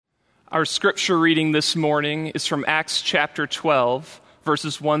Our scripture reading this morning is from Acts chapter 12,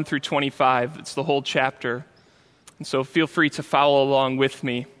 verses 1 through 25. It's the whole chapter. And so feel free to follow along with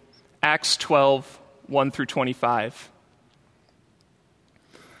me. Acts 12, 1 through 25.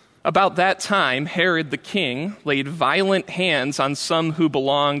 About that time, Herod the king laid violent hands on some who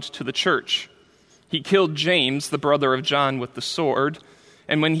belonged to the church. He killed James, the brother of John, with the sword,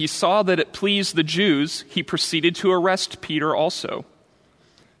 and when he saw that it pleased the Jews, he proceeded to arrest Peter also.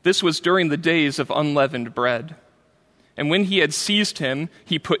 This was during the days of unleavened bread. And when he had seized him,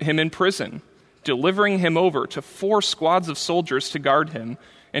 he put him in prison, delivering him over to 4 squads of soldiers to guard him,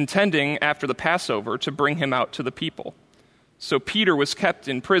 intending, after the Passover, to bring him out to the people. So Peter was kept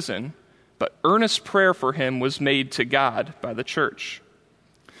in prison, but earnest prayer for him was made to God by the church.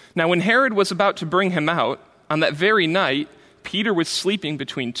 Now when Herod was about to bring him out, on that very night, Peter was sleeping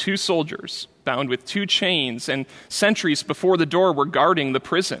between 2 soldiers, bound with 2 chains, and sentries before the door were guarding the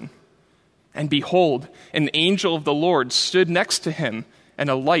prison. And behold, an angel of the Lord stood next to him, and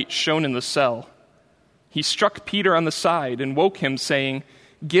a light shone in the cell. He struck Peter on the side and woke him, saying,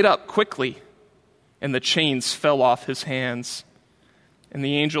 "Get up quickly." And the chains fell off his hands. And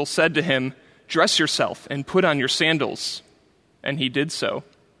the angel said to him, "Dress yourself and put on your sandals." And he did so.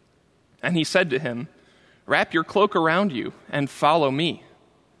 And he said to him, "Wrap your cloak around you and follow me."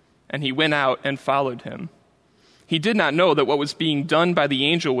 And he went out and followed him. He did not know that what was being done by the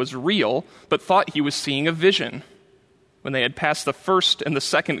angel was real, but thought he was seeing a vision. When they had passed the first and the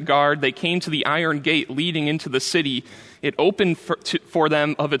second guard, they came to the iron gate leading into the city. It opened for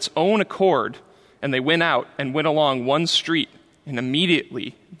them of its own accord, and they went out and went along one street, and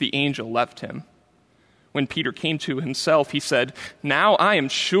immediately the angel left him. When Peter came to himself, he said, "Now I am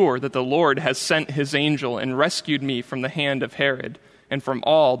sure that the Lord has sent his angel and rescued me from the hand of Herod and from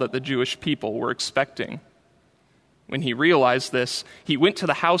all that the Jewish people were expecting." When he realized this, he went to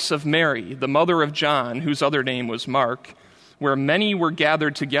the house of Mary, the mother of John, whose other name was Mark, where many were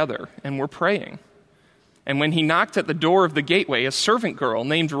gathered together and were praying. And when he knocked at the door of the gateway, a servant girl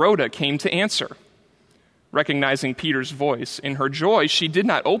named Rhoda came to answer. Recognizing Peter's voice, in her joy, she did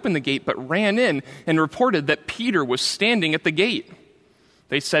not open the gate, but ran in and reported that Peter was standing at the gate.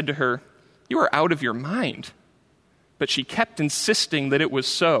 They said to her, "You are out of your mind." But she kept insisting that it was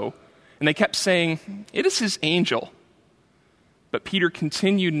so, and they kept saying, "It is his angel." But Peter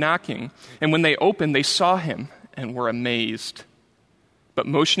continued knocking, and when they opened, they saw him and were amazed. But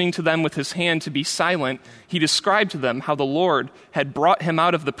motioning to them with his hand to be silent, he described to them how the Lord had brought him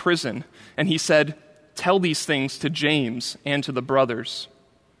out of the prison, and he said, "Tell these things to James and to the brothers."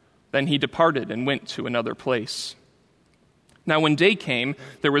 Then he departed and went to another place. Now when day came,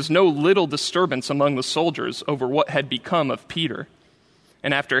 there was no little disturbance among the soldiers over what had become of Peter.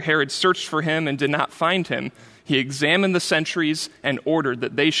 And after Herod searched for him and did not find him, he examined the sentries and ordered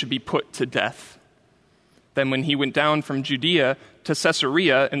that they should be put to death. Then when he went down from Judea to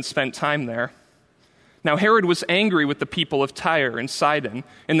Caesarea and spent time there. Now Herod was angry with the people of Tyre and Sidon,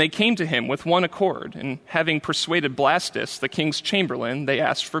 and they came to him with one accord, and having persuaded Blastus, the king's chamberlain, they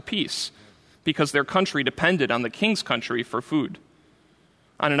asked for peace, because their country depended on the king's country for food.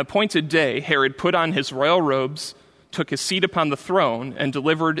 On an appointed day, Herod put on his royal robes, took his seat upon the throne, and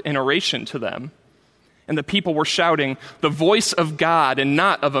delivered an oration to them. And the people were shouting, "The voice of God and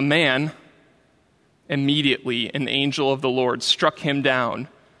not of a man." Immediately an angel of the Lord struck him down,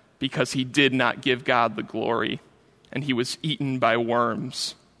 because he did not give God the glory, and he was eaten by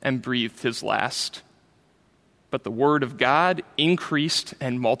worms and breathed his last. But the word of God increased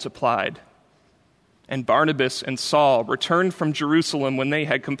and multiplied. And Barnabas and Saul returned from Jerusalem when they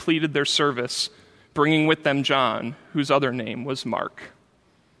had completed their service, bringing with them John, whose other name was Mark.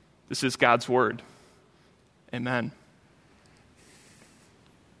 This is God's word. Amen.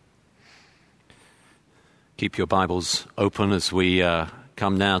 Keep your Bibles open as we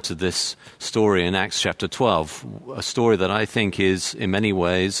come now to this story in Acts chapter 12, a story that I think is in many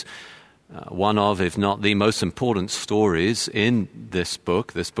ways one of, if not the most important stories in this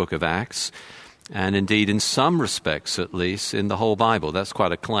book of Acts, and indeed in some respects at least in the whole Bible. That's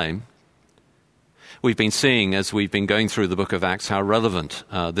quite a claim. We've been seeing as we've been going through the book of Acts how relevant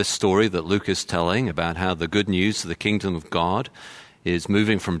this story that Luke is telling about how the good news of the kingdom of God is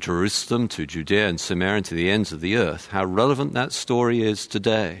moving from Jerusalem to Judea and Samaria and to the ends of the earth, how relevant that story is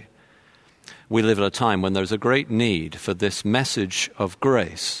today. We live at a time when there's a great need for this message of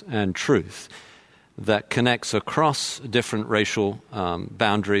grace and truth that connects across different racial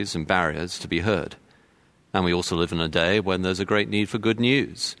boundaries and barriers to be heard. And we also live in a day when there's a great need for good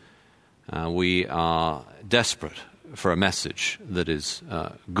news. We are desperate for a message that is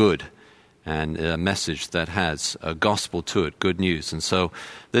good and a message that has a gospel to it, good news. And so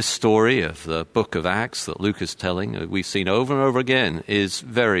this story of the book of Acts that Luke is telling, we've seen over and over again, is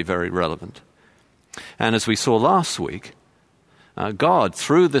very, very relevant. And as we saw last week, God,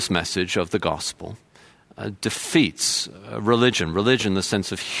 through this message of the gospel, defeats religion in the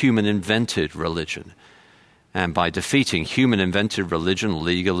sense of human-invented religion. And by defeating human-invented religion,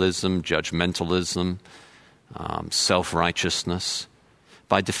 legalism, judgmentalism, self-righteousness,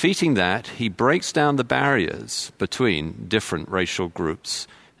 by defeating that, he breaks down the barriers between different racial groups,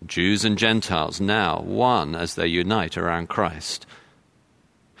 Jews and Gentiles, now one as they unite around Christ.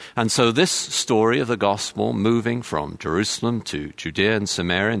 And so this story of the gospel moving from Jerusalem to Judea and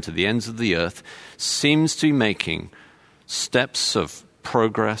Samaria and to the ends of the earth seems to be making steps of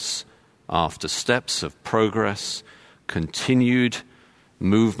progress after steps of progress, continued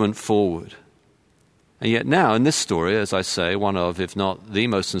movement forward. And yet now in this story, as I say, one of, if not the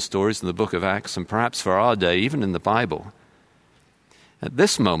most important stories in the book of Acts, and perhaps for our day, even in the Bible, at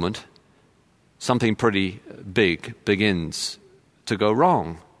this moment, something pretty big begins to go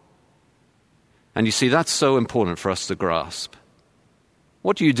wrong. And you see, that's so important for us to grasp.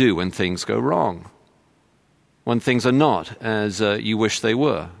 What do you do when things go wrong? When things are not as you wish they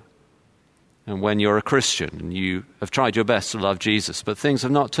were? And when you're a Christian and you have tried your best to love Jesus, but things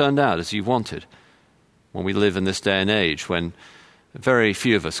have not turned out as you wanted? When we live in this day and age when very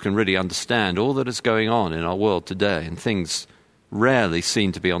few of us can really understand all that is going on in our world today and things rarely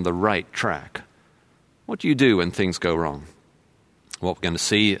seem to be on the right track. What do you do when things go wrong? What we're going to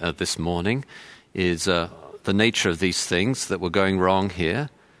see this morning is the nature of these things that were going wrong here,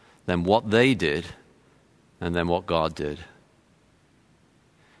 then what they did, and then what God did.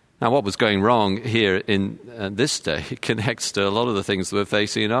 Now, what was going wrong here in this day connects to a lot of the things that we're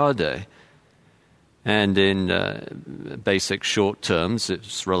facing in our day. And in basic short terms,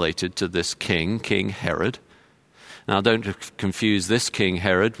 it's related to this king, King Herod. Now, don't confuse this King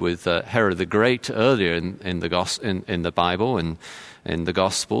Herod with Herod the Great earlier in the Bible and in the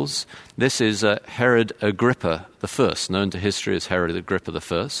Gospels. This is Herod Agrippa I, known to history as Herod Agrippa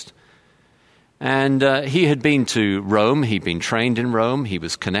I. And he had been to Rome. He'd been trained in Rome. He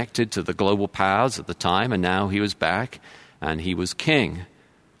was connected to the global powers at the time, and now he was back, and he was king.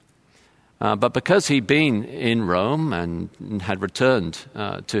 But because he'd been in Rome and had returned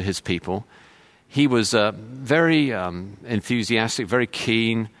to his people, he was very enthusiastic, very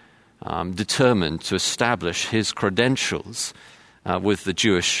keen, determined to establish his credentials with the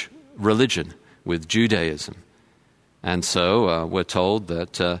Jewish religion, with Judaism. And so we're told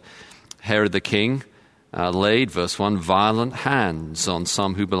that Herod the king laid, verse 1, violent hands on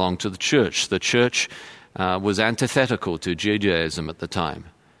some who belonged to the church. The church was antithetical to Judaism at the time,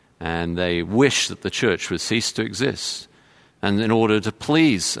 and they wished that the church would cease to exist. And in order to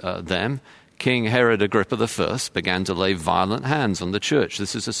please them, King Herod Agrippa I began to lay violent hands on the church.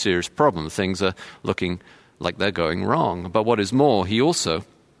 This is a serious problem. Things are looking like they're going wrong. But what is more, he also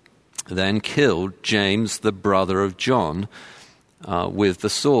then killed James, the brother of John, with the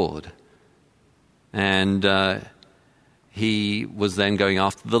sword. And he was then going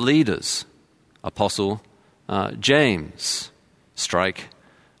after the leaders. Apostle James, strike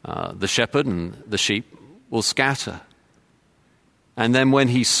the shepherd and the sheep will scatter. And then when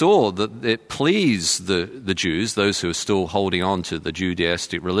he saw that it pleased the Jews, those who are still holding on to the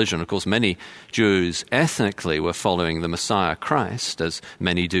Judaistic religion, of course many Jews ethnically were following the Messiah Christ, as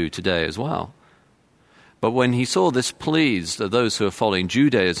many do today as well. But when he saw this pleased those who were following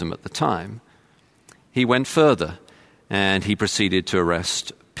Judaism at the time, he went further and he proceeded to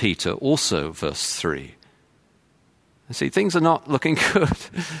arrest Peter also, verse 3. See, things are not looking good.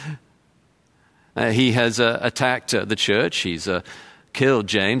 He has attacked the church, he's killed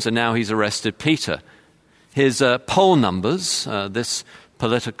James, and now he's arrested Peter. His poll numbers, this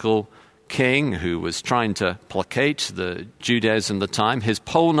political king who was trying to placate the Judaism at the time, his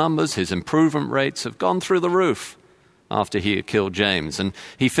poll numbers, his improvement rates have gone through the roof after he had killed James. And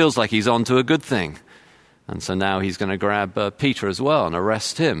he feels like he's on to a good thing. And so now he's going to grab Peter as well and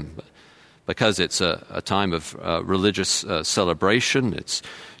arrest him. Because it's a time of religious celebration, it's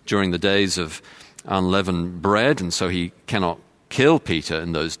during the days of unleavened bread, and so he cannot kill Peter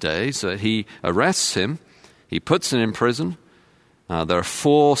in those days. He arrests him, he puts him in prison. There are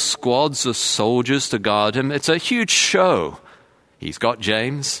 4 squads of soldiers to guard him. It's a huge show. He's got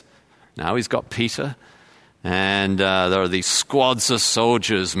James, now he's got Peter, and there are these squads of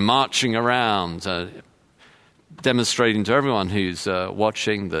soldiers marching around, demonstrating to everyone who's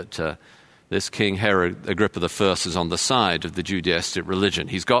watching that this King Herod Agrippa I is on the side of the Judaistic religion.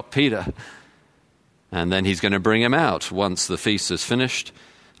 He's got Peter, and then he's going to bring him out once the feast is finished.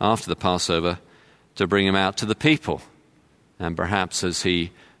 after the Passover to bring him out to the people. And perhaps as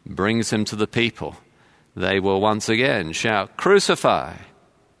he brings him to the people, they will once again shout, "Crucify!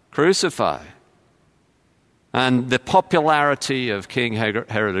 Crucify!" And the popularity of King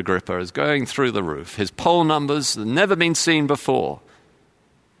Herod Agrippa is going through the roof. His poll numbers have never been seen before.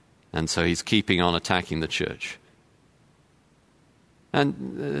 And so he's keeping on attacking the church.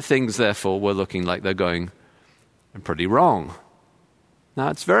 And things, therefore, were looking like they're going pretty wrong. Now,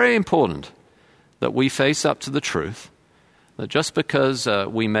 it's very important that we face up to the truth, that just because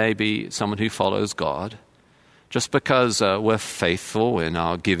we may be someone who follows God, just because we're faithful in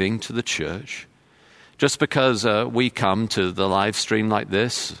our giving to the church, just because we come to the live stream like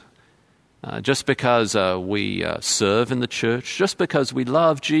this, just because we serve in the church, just because we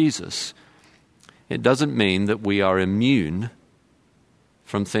love Jesus, it doesn't mean that we are immune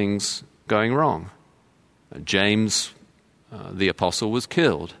from things going wrong. James, the apostle, was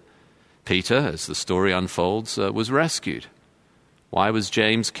killed. Peter, as the story unfolds, was rescued. Why was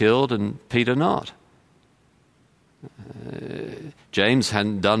James killed and Peter not? James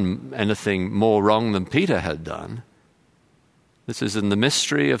hadn't done anything more wrong than Peter had done. This is in the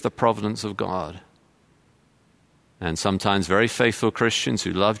mystery of the providence of God. And sometimes very faithful Christians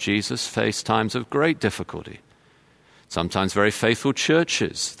who love Jesus face times of great difficulty. Sometimes very faithful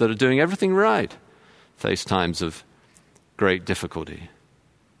churches that are doing everything right face times of great difficulty.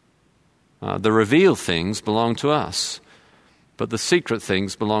 The revealed things belong to us, but the secret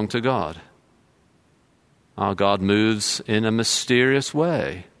things belong to God. Our God moves in a mysterious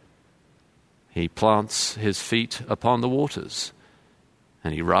way. He plants his feet upon the waters,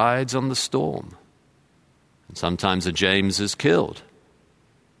 and he rides on the storm. And sometimes a James is killed,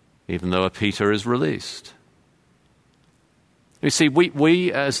 even though a Peter is released. You see,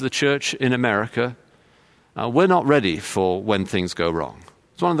 we as the church in America, we're not ready for when things go wrong.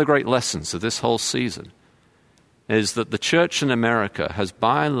 It's one of the great lessons of this whole season, is that the church in America has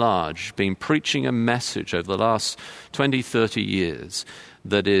by and large been preaching a message over the last 20, 30 years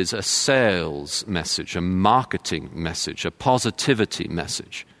that is a sales message, a marketing message, a positivity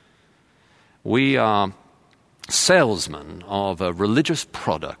message. We are salesmen of a religious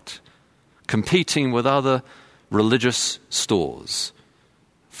product competing with other religious stores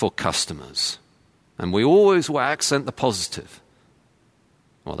for customers. And we always will accent the positive.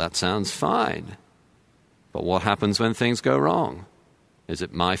 Well, that sounds fine. But what happens when things go wrong? Is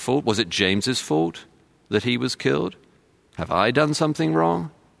it my fault? Was it James's fault that he was killed? Have I done something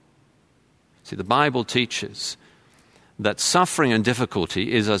wrong? See, the Bible teaches that suffering and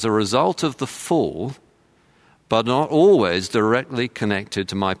difficulty is as a result of the fall, but not always directly connected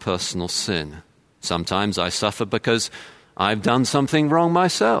to my personal sin. Sometimes I suffer because I've done something wrong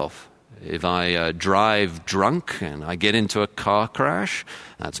myself. If I drive drunk and I get into a car crash,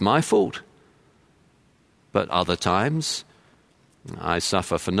 that's my fault. But other times, I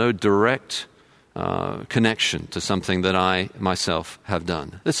suffer for no direct connection to something that I myself have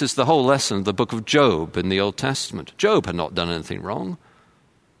done. This is the whole lesson of the book of Job in the Old Testament. Job had not done anything wrong.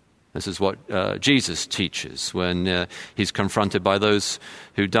 This is what Jesus teaches when he's confronted by those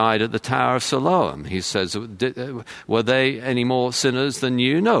who died at the Tower of Siloam. He says, were they any more sinners than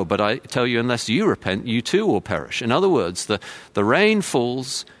you? No, but I tell you, unless you repent, you too will perish. In other words, the rain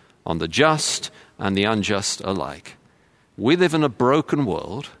falls on the just and the unjust alike. We live in a broken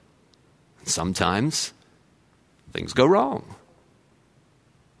world. Sometimes things go wrong.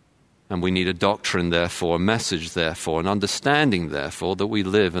 And we need a doctrine, therefore, a message, therefore, an understanding, therefore, that we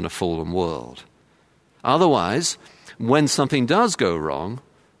live in a fallen world. Otherwise, when something does go wrong,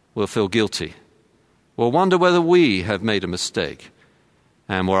 we'll feel guilty. We'll wonder whether we have made a mistake.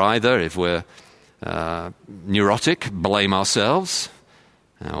 And we're either, if we're neurotic, blame ourselves.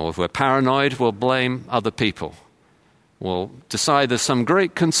 Or if we're paranoid, we'll blame other people. We'll decide there's some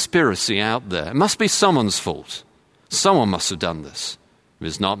great conspiracy out there. It must be someone's fault. Someone must have done this. If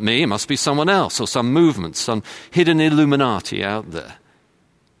it's not me, it must be someone else or some movement, some hidden Illuminati out there.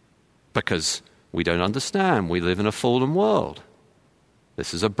 Because we don't understand. We live in a fallen world.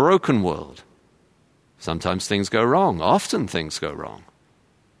 This is a broken world. Sometimes things go wrong. Often things go wrong.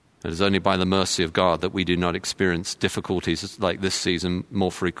 It is only by the mercy of God that we do not experience difficulties like this season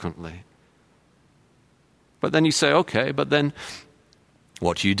more frequently. But then you say, okay, but then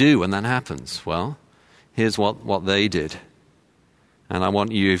what do you do when that happens? Well, here's what they did. And I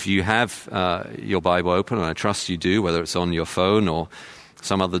want you, if you have your Bible open, and I trust you do, whether it's on your phone or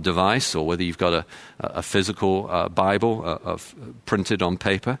some other device, or whether you've got a physical Bible printed on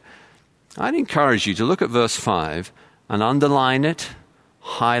paper, I'd encourage you to look at verse 5 and underline it,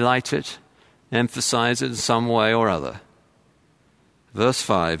 highlight it, emphasize it in some way or other. Verse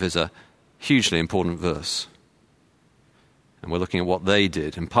 5 is a hugely important verse. And we're looking at what they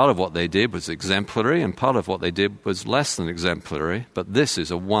did. And part of what they did was exemplary, and part of what they did was less than exemplary. But this is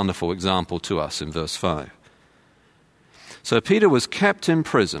a wonderful example to us in verse 5. So Peter was kept in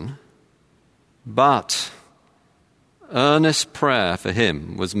prison, but earnest prayer for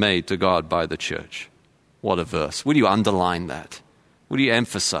him was made to God by the church. What a verse. Will you underline that? Will you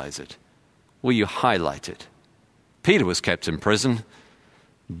emphasize it? Will you highlight it? Peter was kept in prison,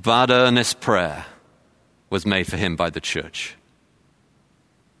 but earnest prayer was made for him by the church.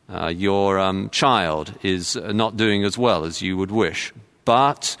 Your child is not doing as well as you would wish,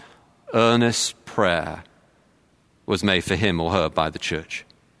 but earnest prayer was made for him or her by the church.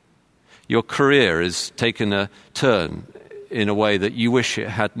 Your career is taken a turn in a way that you wish it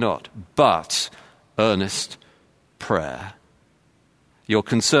had not, but earnest prayer. You're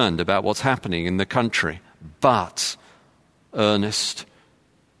concerned about what's happening in the country, but earnest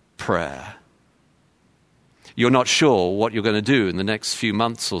prayer. You're not sure what you're going to do in the next few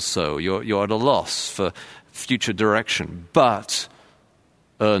months or so. You're at a loss for future direction, but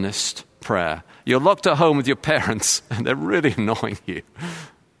earnest prayer. You're locked at home with your parents and they're really annoying you,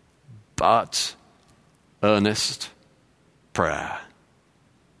 but earnest prayer.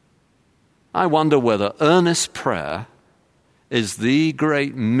 I wonder whether earnest prayer is the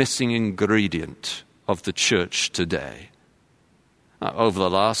great missing ingredient of the church today. Over the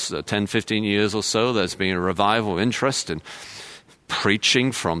last 10, 15 years or so, there's been a revival of interest in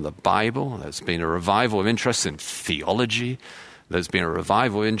preaching from the Bible. There's been a revival of interest in theology. There's been a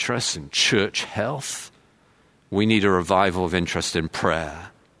revival of interest in church health. We need a revival of interest in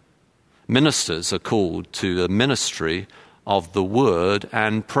prayer. Ministers are called to the ministry of the word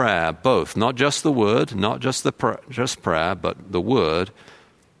and prayer, both. Not just the word, not just just prayer, but the word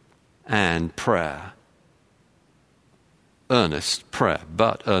and prayer. Earnest prayer,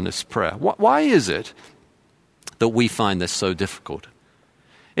 but earnest prayer. Why is it that we find this so difficult?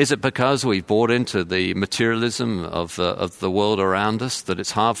 Is it because we've bought into the materialism of the world around us, that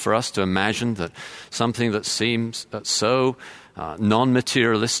it's hard for us to imagine that something that seems so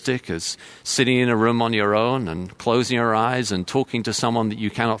non-materialistic as sitting in a room on your own and closing your eyes and talking to someone that you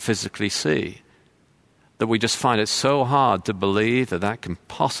cannot physically see, that we just find it so hard to believe that that can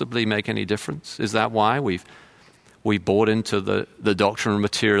possibly make any difference? Is that why we bought into the doctrine of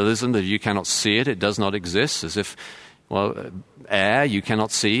materialism, that if you cannot see it, it does not exist, as if, air you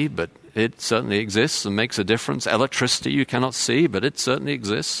cannot see, but it certainly exists and makes a difference. Electricity you cannot see, but it certainly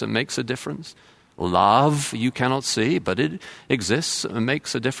exists and makes a difference. Love you cannot see, but it exists and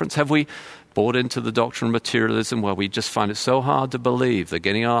makes a difference. Have we bought into the doctrine of materialism where we just find it so hard to believe that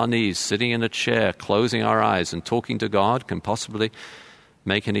getting on our knees, sitting in a chair, closing our eyes and talking to God can possibly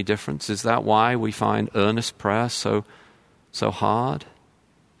make any difference? Is that why we find earnest prayer so hard?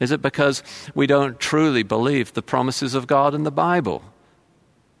 Is it because we don't truly believe the promises of God in the Bible?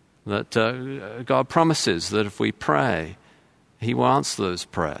 That God promises that if we pray, He will answer those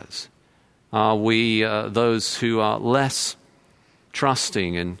prayers. Are we those who are less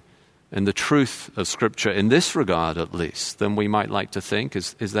trusting in the truth of Scripture, in this regard at least, than we might like to think?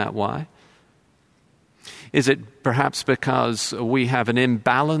 Is that why? Is it perhaps because we have an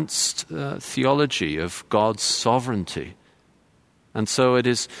imbalanced theology of God's sovereignty? And so it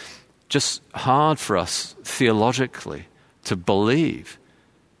is just hard for us theologically to believe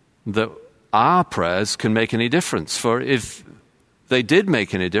that our prayers can make any difference. For if they did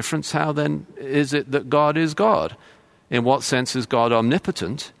make any difference, how then is it that God is God? In what sense is God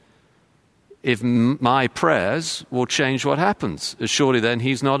omnipotent? If my prayers will change what happens, surely then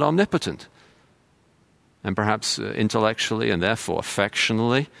He's not omnipotent. And perhaps intellectually and therefore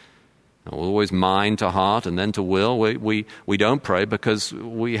affectionately, always mind to heart and then to will, we don't pray because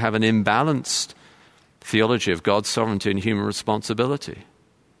we have an imbalanced theology of God's sovereignty and human responsibility.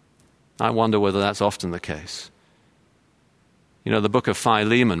 I wonder whether that's often the case. You know, the book of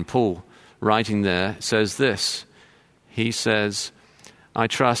Philemon, Paul, writing there, says this. He says, I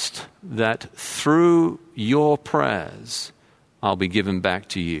trust that through your prayers I'll be given back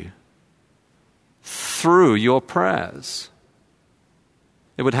to you. Through your prayers.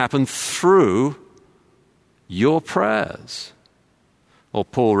 It would happen through your prayers. Or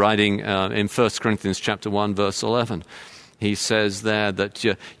Paul writing in 1 Corinthians chapter 1, verse 11, he says there that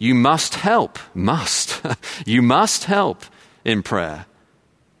you must help, you must help in prayer.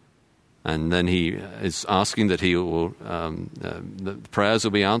 And then he is asking that the prayers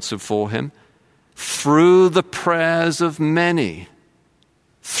will be answered for him through the prayers of many,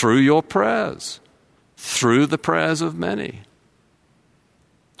 through your prayers, through the prayers of many.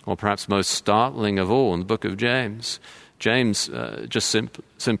 Or perhaps most startling of all, in the book of James, James just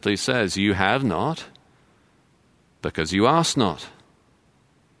simply says, you have not because you ask not.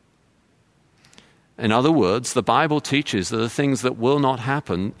 In other words, the Bible teaches there are things that will not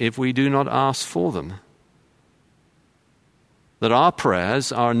happen if we do not ask for them. That our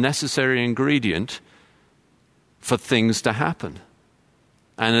prayers are a necessary ingredient for things to happen.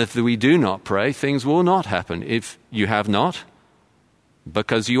 And if we do not pray, things will not happen. If you have not,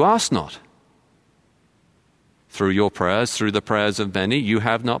 because you ask not. Through your prayers, through the prayers of many, you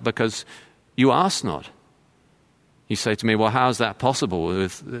have not because you ask not. You say to me, well, how is that possible?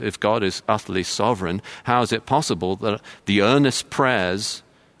 If God is utterly sovereign, how is it possible that the earnest prayers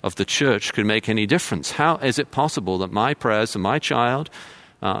of the church could make any difference? How is it possible that my prayers for my child,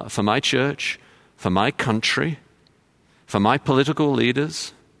 for my church, for my country, for my political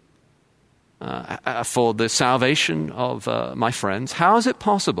leaders, for the salvation of my friends, how is it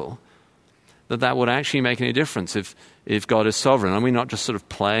possible that would actually make any difference if God is sovereign? Are we not just sort of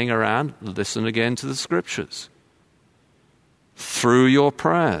playing around? Listen again to the Scriptures. Through your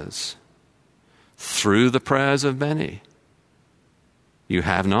prayers, through the prayers of many, you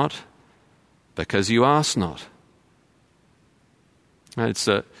have not because you ask not. It's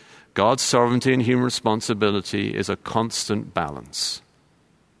God's sovereignty and human responsibility is a constant balance.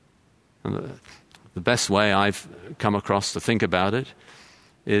 And the best way I've come across to think about it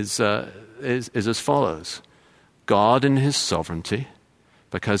is as follows. God in his sovereignty,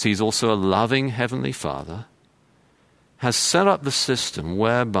 because he's also a loving heavenly Father, has set up the system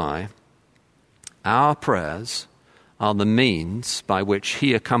whereby our prayers are the means by which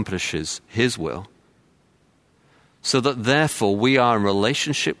he accomplishes his will, so that therefore we are in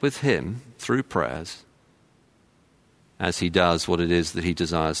relationship with him through prayers as he does what it is that he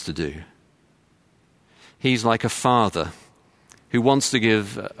desires to do. He's like a father who wants to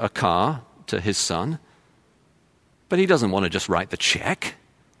give a car to his son, but he doesn't want to just write the check.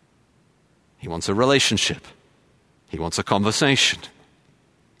 He wants a relationship. He wants a conversation.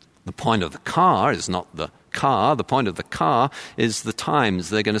 The point of the car is not the car. The point of the car is the times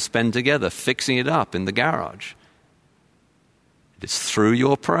they're going to spend together fixing it up in the garage. It is through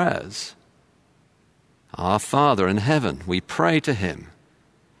your prayers. Our Father in heaven, we pray to him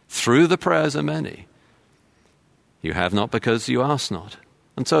through the prayers of many. You have not because you ask not.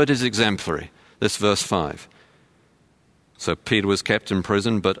 And so it is exemplary. This verse 5. So Peter was kept in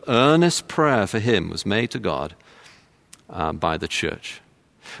prison, but earnest prayer for him was made to God by the church.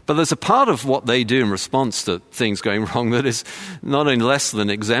 But there's a part of what they do in response to things going wrong that is not only less than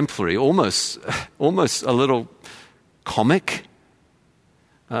exemplary, almost a little comic.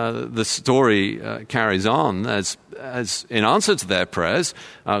 The story carries on as in answer to their prayers,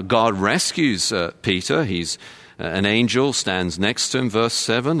 God rescues Peter. An angel stands next to him, verse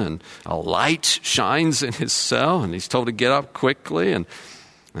 7, and a light shines in his cell, and he's told to get up quickly, and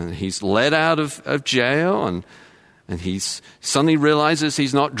he's led out of jail, and he suddenly realizes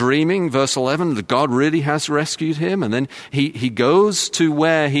he's not dreaming, verse 11, that God really has rescued him, and then he goes to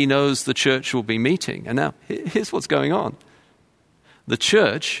where he knows the church will be meeting. And now, here's what's going on. The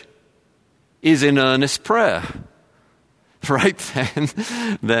church is in earnest prayer. Right then,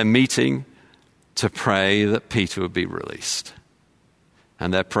 they're meeting to pray that Peter would be released.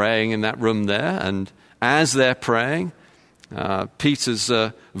 And they're praying in that room there, and as they're praying, Peter's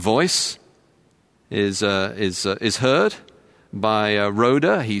voice is heard by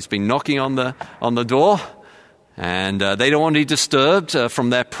Rhoda. He's been knocking on the door, and they don't want to be disturbed from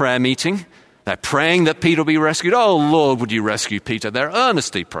their prayer meeting. They're praying that Peter will be rescued. Oh, Lord, would you rescue Peter? They're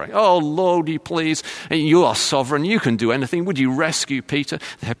earnestly praying. Oh, Lord, you please. You are sovereign. You can do anything. Would you rescue Peter?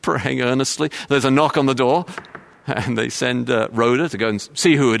 They're praying earnestly. There's a knock on the door, and they send Rhoda to go and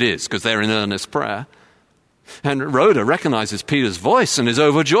see who it is, because they're in earnest prayer. And Rhoda recognizes Peter's voice and is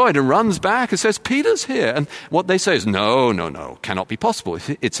overjoyed and runs back and says, Peter's here. And what they say is, no, cannot be possible.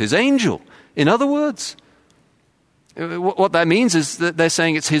 It's his angel. In other words, what that means is that they're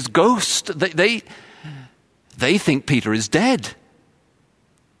saying it's his ghost. They think Peter is dead.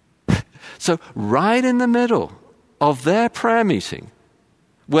 So right in the middle of their prayer meeting,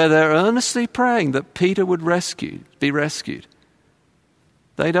 where they're earnestly praying that Peter would be rescued,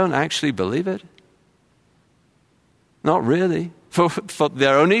 they don't actually believe it. Not really. For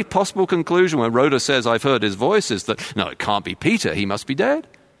their only possible conclusion when Rhoda says, I've heard his voice, is that, no, it can't be Peter. He must be dead.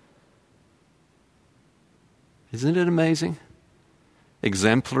 Isn't it amazing?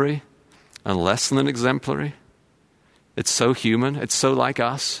 Exemplary and less than exemplary. It's so human. It's so like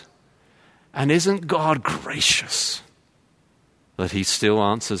us. And isn't God gracious that he still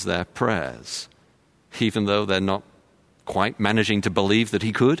answers their prayers, even though they're not quite managing to believe that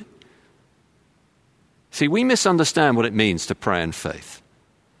he could? See, we misunderstand what it means to pray in faith.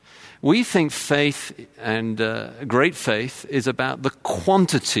 We think faith and great faith is about the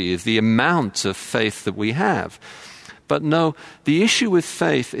quantity of the amount of faith that we have. But no, the issue with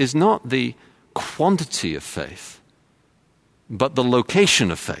faith is not the quantity of faith, but the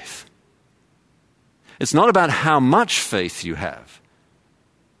location of faith. It's not about how much faith you have.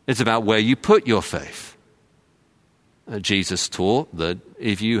 It's about where you put your faith. Jesus taught that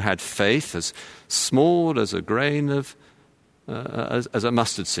if you had faith as small as a grain of, as a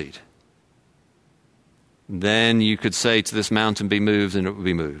mustard seed, then you could say to this mountain, be moved, and it would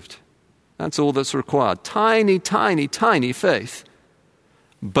be moved. That's all that's required. Tiny, tiny, tiny faith,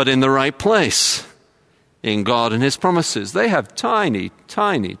 but in the right place, in God and His promises. They have tiny,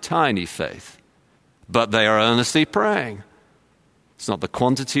 tiny, tiny faith, but they are earnestly praying. It's not the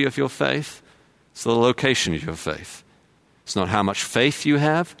quantity of your faith, it's the location of your faith. It's not how much faith you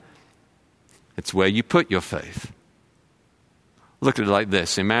have, it's where you put your faith. Look at it like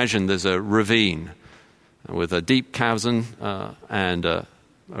this. Imagine there's a ravine with a deep chasm and a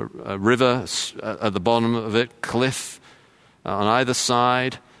river at the bottom of it, cliff on either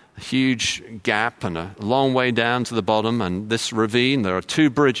side, a huge gap and a long way down to the bottom. And this ravine, there are two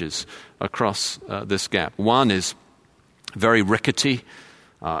bridges across this gap. One is very rickety.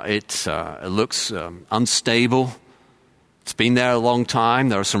 It looks unstable. It's been there a long time.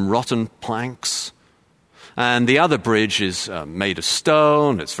 There are some rotten planks. And the other bridge is made of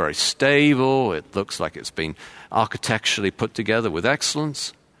stone. It's very stable. It looks like it's been architecturally put together with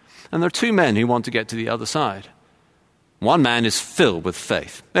excellence. And there are two men who want to get to the other side. One man is filled with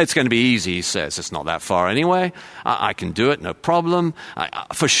faith. It's going to be easy, he says. It's not that far anyway. I can do it, no problem.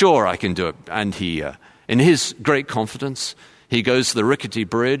 For sure I can do it. And he, in his great confidence, he goes to the rickety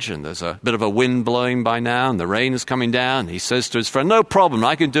bridge, and there's a bit of a wind blowing by now, and the rain is coming down. He says to his friend, no problem,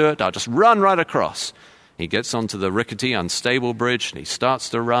 I can do it. I'll just run right across. He gets onto the rickety, unstable bridge, and he starts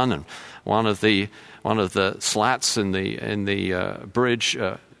to run, and one of the slats in the bridge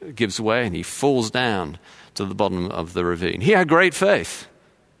gives way, and he falls down to the bottom of the ravine. He had great faith,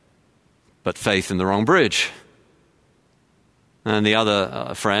 but faith in the wrong bridge. And the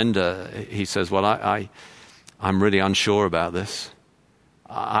other friend, he says, well, I'm really unsure about this.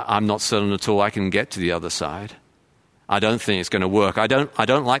 I'm not certain at all I can get to the other side. I don't think it's going to work. I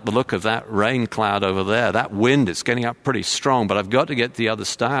don't like the look of that rain cloud over there. That wind is getting up pretty strong, but I've got to get to the other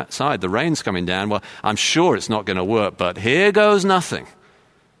side. The rain's coming down. Well, I'm sure it's not going to work, but here goes nothing.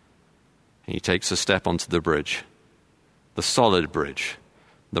 He takes a step onto the bridge, the solid bridge,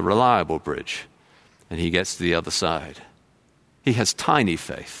 the reliable bridge, and he gets to the other side. He has tiny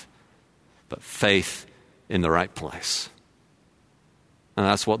faith, but faith in the right place. And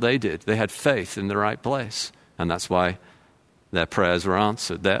that's what they did. They had faith in the right place. And that's why their prayers were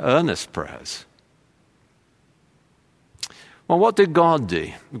answered, their earnest prayers. Well, what did God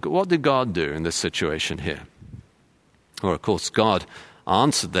do? What did God do in this situation here? Well, of course, God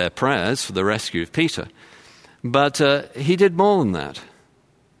answered their prayers for the rescue of Peter. But He did more than that.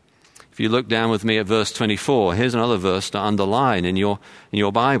 If you look down with me at verse 24, here's another verse to underline in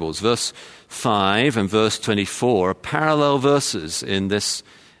your Bibles. Verse 5 and verse 24 are parallel verses in this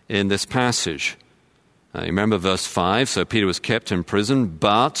passage. You remember verse 5, so Peter was kept in prison,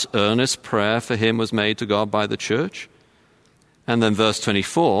 but earnest prayer for him was made to God by the church. And then verse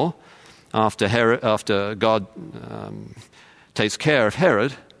 24, after God takes care of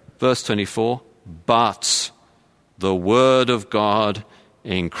Herod, verse 24, but the word of God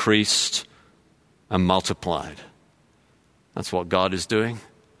increased and multiplied. That's what God is doing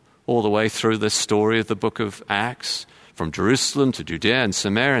all the way through this story of the book of Acts, from Jerusalem to Judea and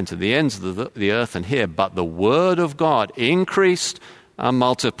Samaria and to the ends of the earth and here. But the word of God increased and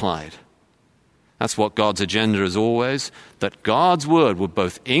multiplied. That's what God's agenda is always, that God's word would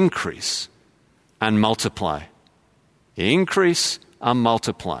both increase and multiply. Increase and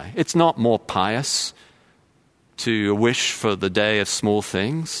multiply. It's not more pious to wish for the day of small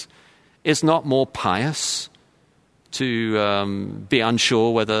things. It's not more pious to be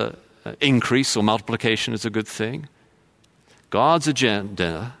unsure whether increase or multiplication is a good thing. God's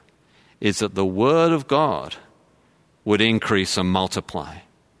agenda is that the word of God would increase and multiply.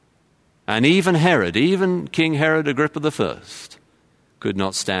 And even King Herod Agrippa I, could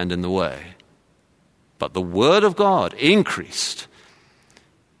not stand in the way. But the word of God increased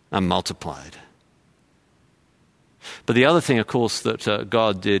and multiplied. But the other thing, of course, that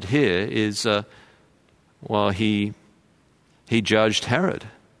God did here is, he judged Herod.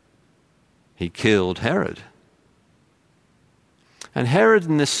 He killed Herod. And Herod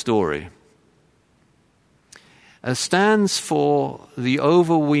in this story stands for the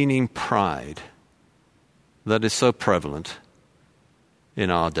overweening pride that is so prevalent in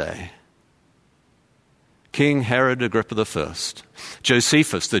our day. King Herod Agrippa I.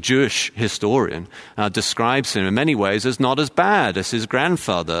 Josephus, the Jewish historian, describes him in many ways as not as bad as his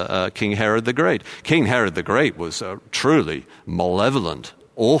grandfather, King Herod the Great. King Herod the Great was a truly malevolent,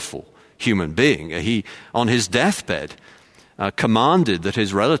 awful human being. He, on his deathbed, commanded that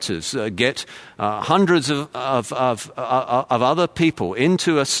his relatives get hundreds of other people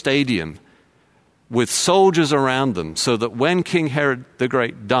into a stadium with soldiers around them, so that when King Herod the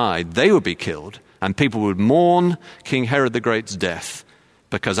Great died, they would be killed, and people would mourn King Herod the Great's death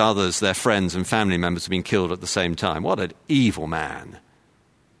because others, their friends and family members, had been killed at the same time. What an evil man.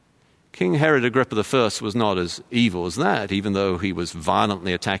 King Herod Agrippa I was not as evil as that, even though he was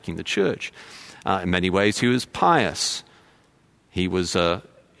violently attacking the church. In many ways, he was pious. He was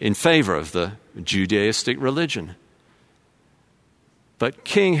in favor of the Judaistic religion. But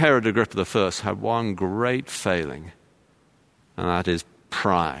King Herod Agrippa I had one great failing, and that is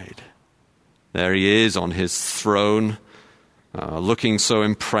pride. There he is on his throne, looking so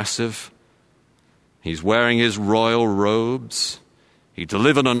impressive. He's wearing his royal robes. He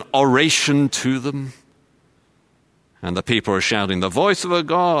delivered an oration to them. And the people are shouting, "The voice of a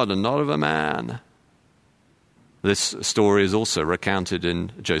God and not of a man." This story is also recounted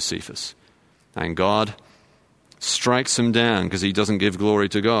in Josephus. And God strikes him down because he doesn't give glory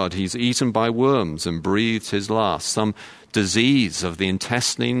to God. He's eaten by worms and breathed his last. Some disease of the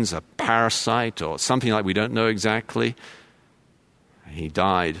intestines, a parasite or something like we don't know exactly. He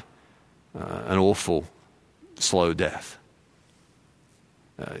died an awful, slow death.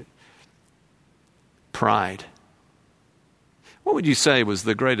 Pride. What would you say was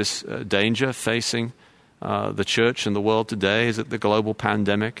the greatest danger facing the church and the world today? Is it the global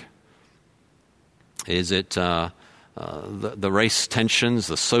pandemic? Is it the race tensions,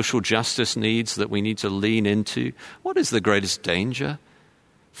 the social justice needs that we need to lean into? What is the greatest danger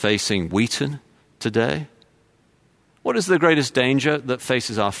facing Wheaton today? What is the greatest danger that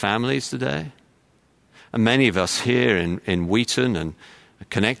faces our families today? And many of us here in Wheaton and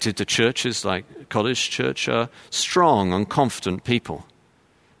connected to churches like College Church are strong and confident people.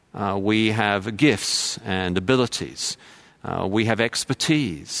 We have gifts and abilities. We have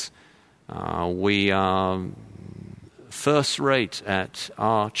expertise. We are first rate at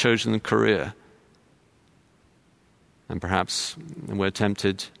our chosen career. And perhaps we're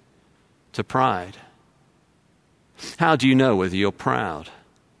tempted to pride. How do you know whether you're proud?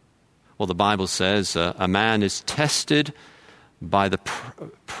 Well, the Bible says a man is tested by the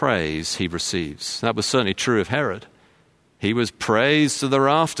praise he receives. That was certainly true of Herod. He was praised to the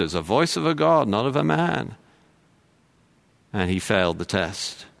rafters, a voice of a God, not of a man. And he failed the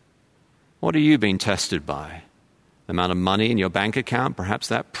test. What are you being tested by? The amount of money in your bank account, perhaps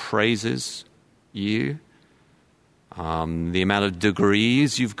that praises you. The amount of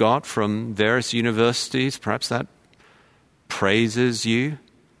degrees you've got from various universities, perhaps that praises you.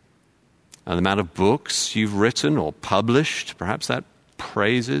 And the amount of books you've written or published, perhaps that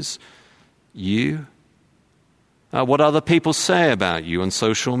praises you. What other people say about you on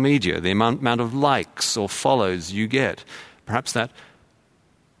social media, the amount of likes or follows you get, perhaps that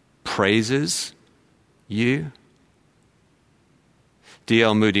praises you.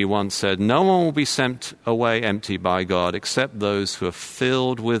 D.L. Moody once said, "No one will be sent away empty by God except those who are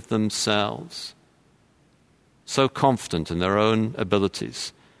filled with themselves, so confident in their own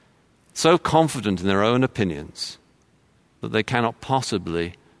abilities, so confident in their own opinions that they cannot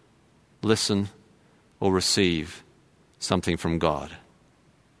possibly listen or receive something from God."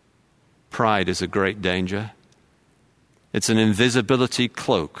 Pride is a great danger. It's an invisibility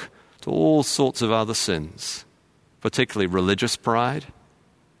cloak to all sorts of other sins, particularly religious pride,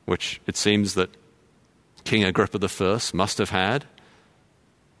 which it seems that King Agrippa I must have had.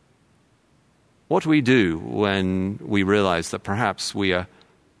 What do we do when we realize that perhaps we are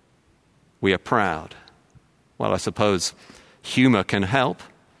proud? Well, I suppose humor can help.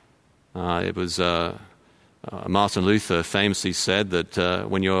 It was Martin Luther famously said that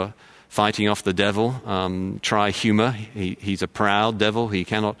when you're fighting off the devil, try humor. He's a proud devil. He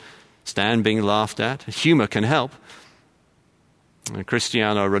cannot stand being laughed at. Humor can help.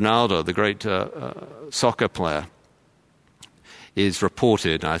 Cristiano Ronaldo, the great soccer player, is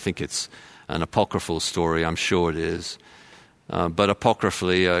reported, I think it's an apocryphal story, I'm sure it is, but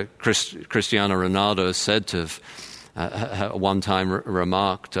apocryphally, Cristiano Ronaldo is said to have at one time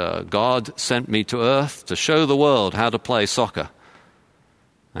remarked, "God sent me to earth to show the world how to play soccer."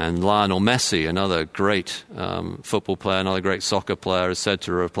 And Lionel Messi, another great football player, another great soccer player, is said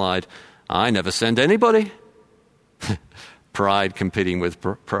to have replied, "I never sent anybody." Pride competing with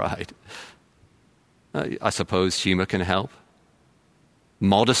pride. I suppose humor can help.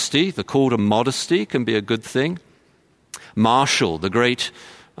 Modesty, the call to modesty can be a good thing. Marshall, the great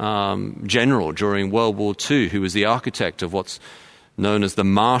general during World War II, who was the architect of what's known as the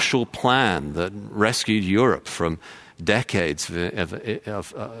Marshall Plan that rescued Europe from decades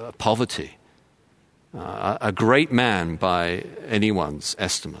of poverty. A great man by anyone's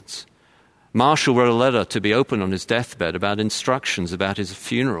estimates. Marshall wrote a letter to be opened on his deathbed about instructions about his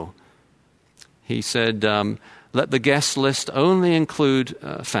funeral. He said, let the guest list only include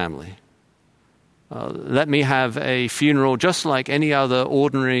family. Let me have a funeral just like any other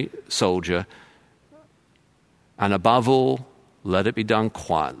ordinary soldier. And above all, let it be done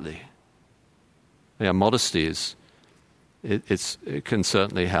quietly. Yeah, modesty it can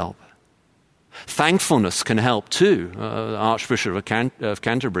certainly help. Thankfulness can help too. Archbishop of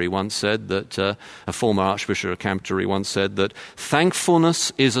Canterbury once said that, a former Archbishop of Canterbury once said that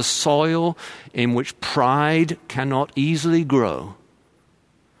thankfulness is a soil in which pride cannot easily grow.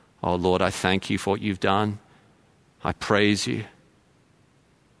 Oh Lord, I thank you for what you've done. I praise you.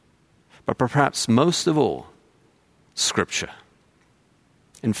 But perhaps most of all, Scripture.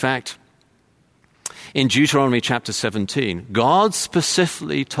 In fact, in Deuteronomy chapter 17, God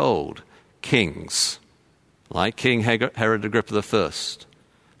specifically told kings, like King Herod Agrippa I,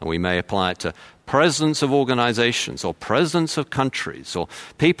 and we may apply it to presidents of organizations or presidents of countries or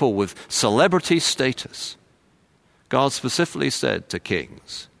people with celebrity status. God specifically said to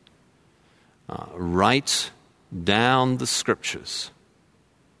kings, write down the Scriptures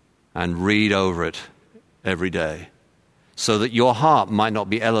and read over it every day so that your heart might not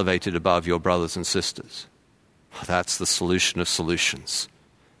be elevated above your brothers and sisters. That's the solution of solutions.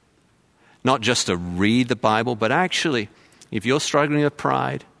 Not just to read the Bible, but actually, if you're struggling with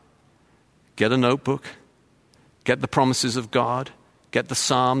pride, get a notebook, get the promises of God, get the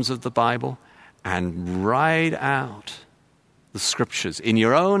Psalms of the Bible, and write out the Scriptures in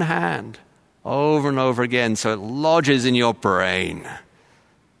your own hand over and over again so it lodges in your brain.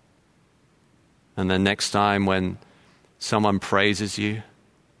 And then next time when someone praises you,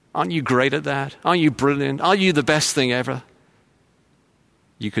 aren't you great at that? Aren't you brilliant? Aren't you the best thing ever?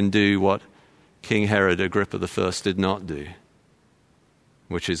 You can do what King Herod Agrippa I did not do,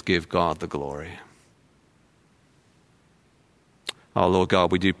 which is give God the glory. Oh, Lord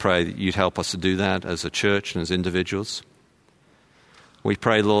God, we do pray that you'd help us to do that as a church and as individuals. We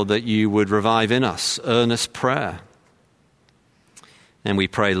pray, Lord, that you would revive in us earnest prayer. And we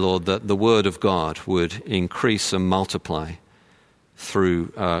pray, Lord, that the Word of God would increase and multiply through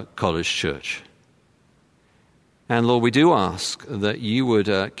College Church. And Lord, we do ask that you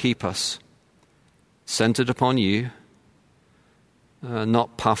would keep us centered upon you,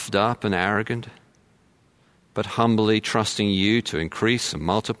 not puffed up and arrogant, but humbly trusting you to increase and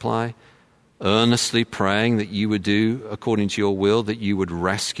multiply, earnestly praying that you would do according to your will, that you would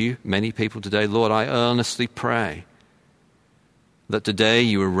rescue many people today. Lord, I earnestly pray that today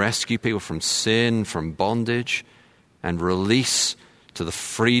you would rescue people from sin, from bondage, and release to the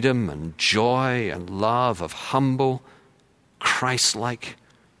freedom and joy and love of humble, Christ-like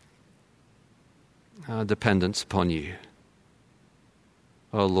dependence upon you.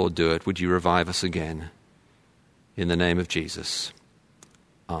 Oh, Lord, do it. Would you revive us again? In the name of Jesus.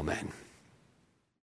 Amen.